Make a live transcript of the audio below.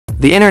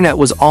The internet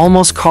was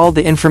almost called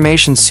the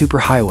information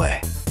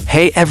superhighway.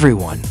 Hey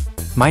everyone,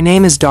 my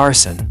name is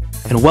Darson,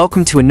 and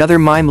welcome to another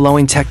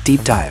mind-blowing tech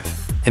deep dive.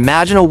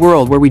 Imagine a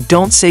world where we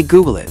don't say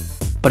Google it,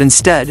 but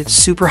instead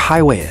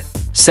superhighway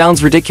it.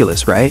 Sounds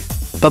ridiculous, right?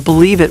 But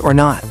believe it or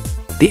not,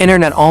 the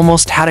internet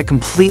almost had a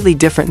completely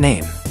different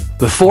name.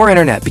 Before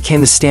internet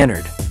became the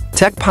standard,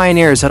 tech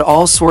pioneers had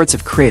all sorts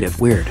of creative,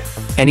 weird,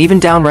 and even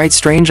downright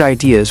strange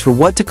ideas for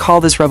what to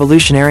call this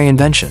revolutionary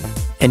invention.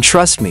 And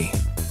trust me,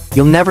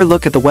 you'll never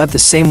look at the web the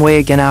same way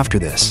again after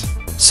this.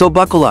 So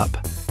buckle up,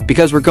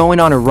 because we're going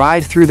on a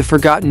ride through the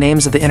forgotten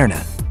names of the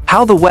internet,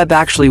 how the web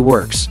actually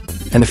works,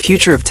 and the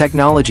future of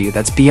technology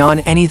that's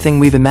beyond anything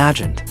we've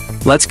imagined.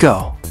 Let's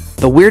go.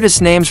 The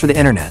weirdest names for the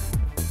internet.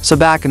 So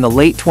back in the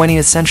late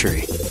 20th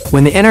century,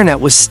 when the internet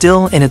was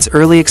still in its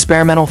early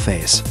experimental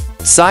phase,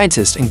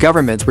 scientists and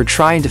governments were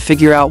trying to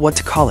figure out what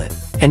to call it.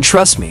 And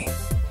trust me,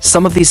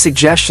 some of these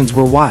suggestions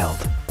were wild.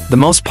 The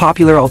most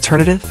popular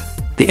alternative?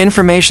 The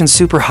information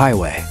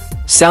superhighway.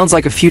 Sounds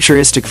like a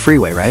futuristic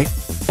freeway, right?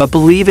 But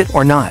believe it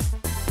or not,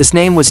 this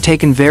name was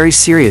taken very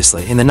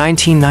seriously in the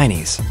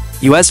 1990s.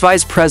 US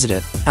Vice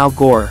President Al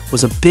Gore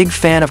was a big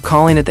fan of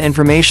calling it the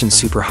information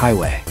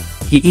superhighway.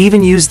 He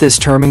even used this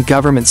term in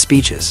government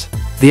speeches.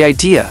 The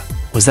idea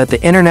was that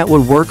the internet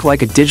would work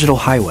like a digital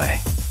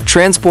highway,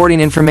 transporting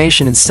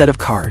information instead of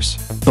cars.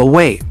 But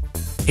wait,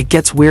 it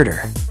gets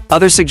weirder.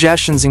 Other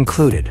suggestions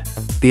included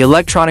the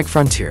electronic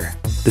frontier,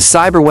 the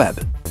cyber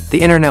web, the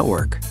internet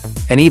network,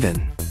 and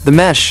even the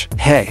mesh.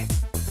 Hey,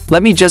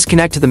 let me just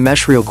connect to the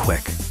mesh real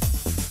quick.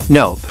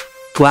 Nope,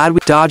 glad we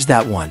dodged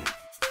that one.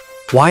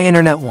 Why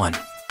Internet 1?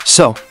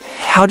 So,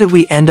 how did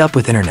we end up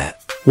with internet?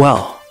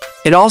 Well,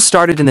 it all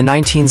started in the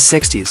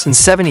 1960s and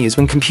 70s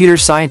when computer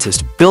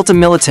scientists built a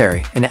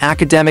military and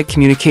academic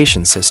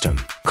communication system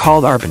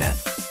called ARPANET.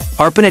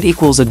 ARPANET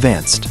equals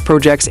Advanced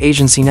Projects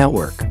Agency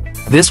Network.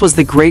 This was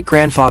the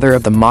great-grandfather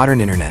of the modern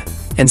internet.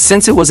 And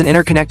since it was an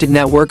interconnected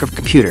network of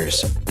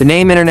computers, the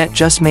name internet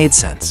just made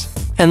sense.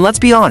 And let's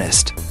be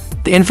honest,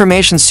 the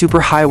information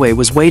superhighway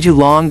was way too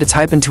long to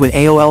type into an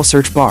AOL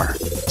search bar.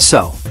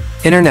 So,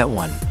 Internet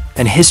 1,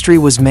 and history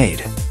was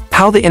made.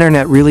 How the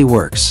internet really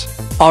works.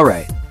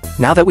 Alright,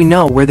 now that we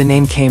know where the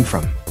name came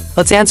from,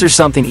 let's answer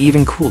something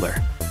even cooler.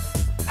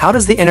 How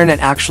does the internet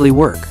actually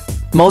work?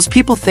 Most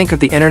people think of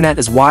the internet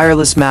as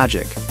wireless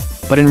magic,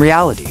 but in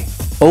reality,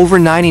 over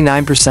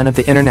 99% of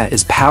the internet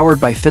is powered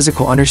by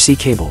physical undersea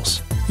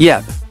cables.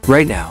 Yep,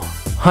 right now,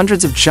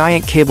 hundreds of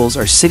giant cables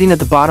are sitting at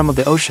the bottom of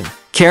the ocean,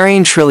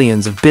 carrying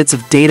trillions of bits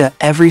of data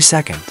every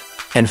second.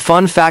 And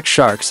fun fact,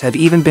 sharks have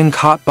even been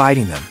caught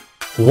biting them.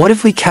 What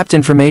if we kept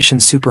information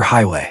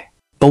superhighway?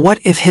 But what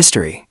if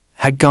history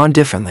had gone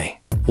differently?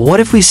 What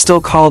if we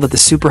still called it the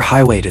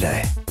superhighway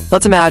today?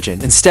 Let's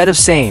imagine, instead of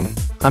saying,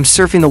 I'm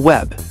surfing the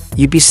web,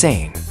 you'd be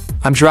saying,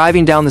 I'm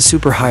driving down the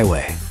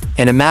superhighway.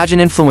 And imagine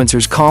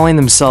influencers calling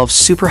themselves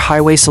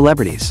superhighway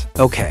celebrities.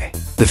 Okay,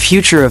 the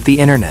future of the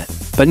internet.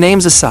 But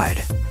names aside,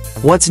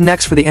 what's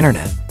next for the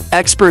internet?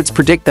 Experts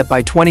predict that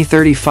by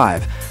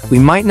 2035, we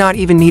might not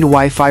even need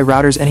Wi-Fi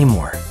routers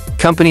anymore.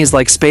 Companies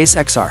like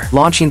SpaceX are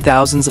launching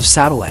thousands of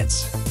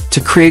satellites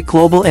to create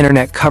global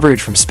internet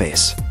coverage from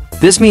space.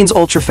 This means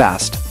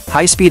ultra-fast,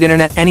 high-speed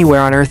internet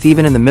anywhere on Earth,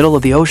 even in the middle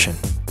of the ocean.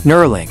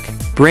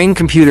 Neuralink,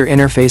 brain-computer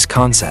interface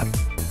concept.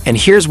 And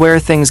here's where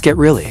things get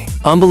really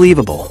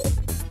unbelievable.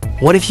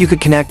 What if you could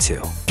connect to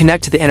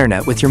the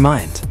internet with your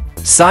mind?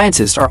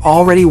 Scientists are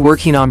already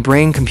working on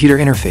brain-computer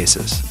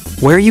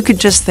interfaces, where you could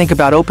just think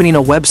about opening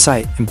a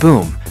website and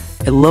boom,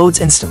 it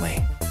loads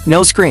instantly.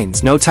 No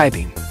screens, no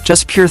typing,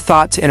 just pure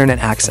thought to internet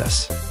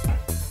access.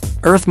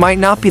 Earth might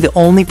not be the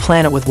only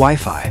planet with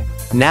Wi-Fi.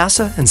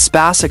 NASA and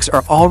SpaceX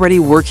are already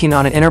working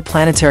on an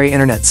interplanetary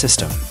internet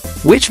system,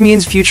 which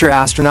means future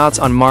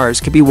astronauts on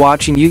Mars could be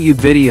watching YouTube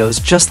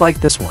videos just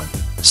like this one.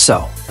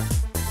 So,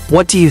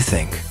 what do you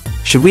think?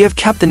 Should we have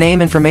kept the name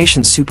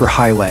information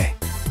superhighway?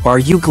 Or are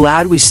you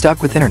glad we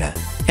stuck with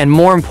internet? And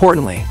more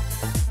importantly,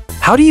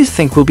 how do you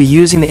think we'll be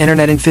using the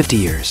internet in 50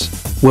 years?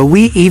 Will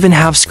we even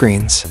have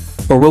screens?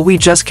 Or will we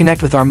just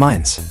connect with our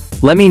minds?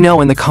 Let me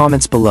know in the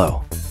comments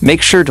below.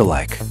 Make sure to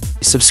like,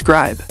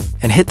 subscribe,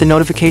 and hit the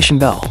notification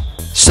bell,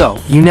 so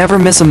you never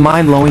miss a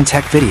mind-blowing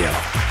tech video.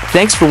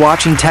 Thanks for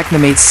watching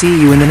Technomate. See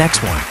you in the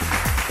next one.